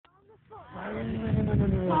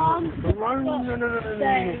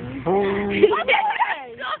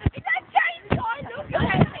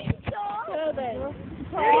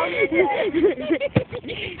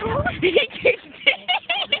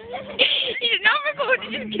He's not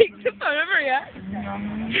recording, he just kicked the phone over here.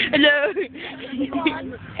 Hello.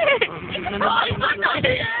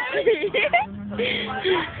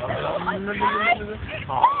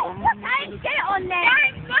 Get on there.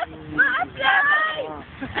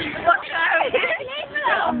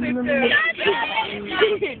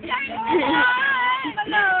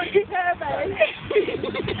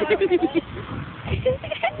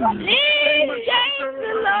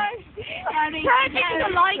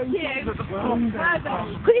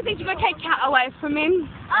 Because he thinks you're going to take Cat away from him.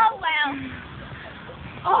 Oh well.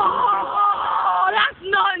 Oh, that's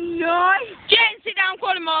not nice. Jen, sit down,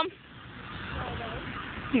 call him Mum.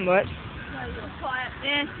 What? Quiet.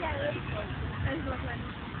 Yeah.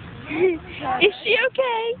 Is she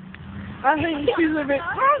okay? I think she's a bit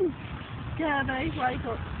Kirby, wake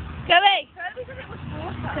up. Kirby.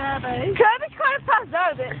 Kirby. Kirby's kind of passed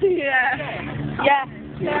out a bit. Yeah. Yeah.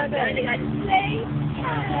 Kirby.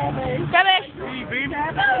 Kirby.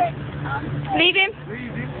 Leave him.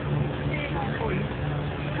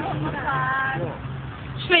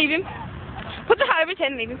 Just leave him. Put the hat over his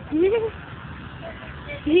head and leave him.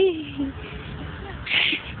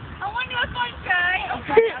 I want your phone, guy. I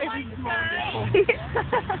want your phone.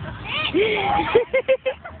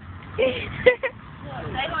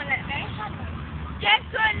 They won't let me. Just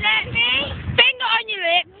won't let me. Finger on your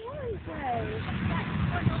lip.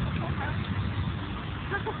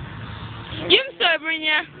 You're sobering,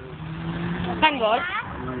 yeah. Thank God.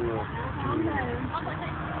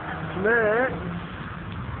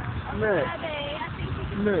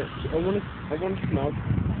 Mitch, I want to snug.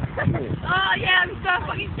 Oh yeah, I'm so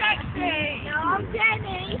fucking sexy. No, I'm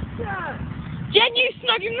Jenny. Jen, you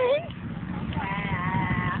snug him then?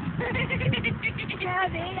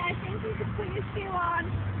 Kirby, I think you should put your shoe on.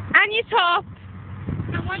 And your top.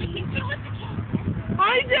 I want to keep you with the kids. I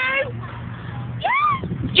do.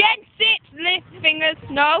 Yeah. Jen, sit, lift fingers.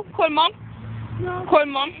 No, call Mum. No. Call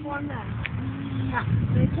Mum. One there.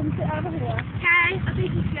 They come sit over here. Okay, I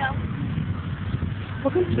think you feel.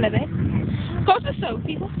 Fucking flibby. Go to sober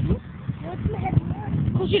people. What's my head?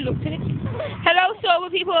 Because you looked at it. Hello, sober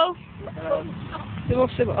people. They're all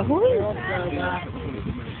sober.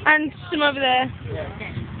 And some over there.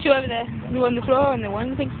 Two over there. The one on the floor and the one on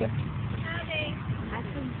the pink stuff.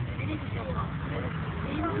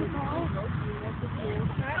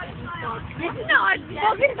 It's not.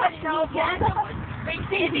 Fucking myself. Look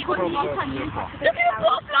at the butterfly.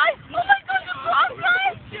 Oh my God, the butterfly.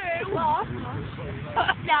 What?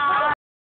 No.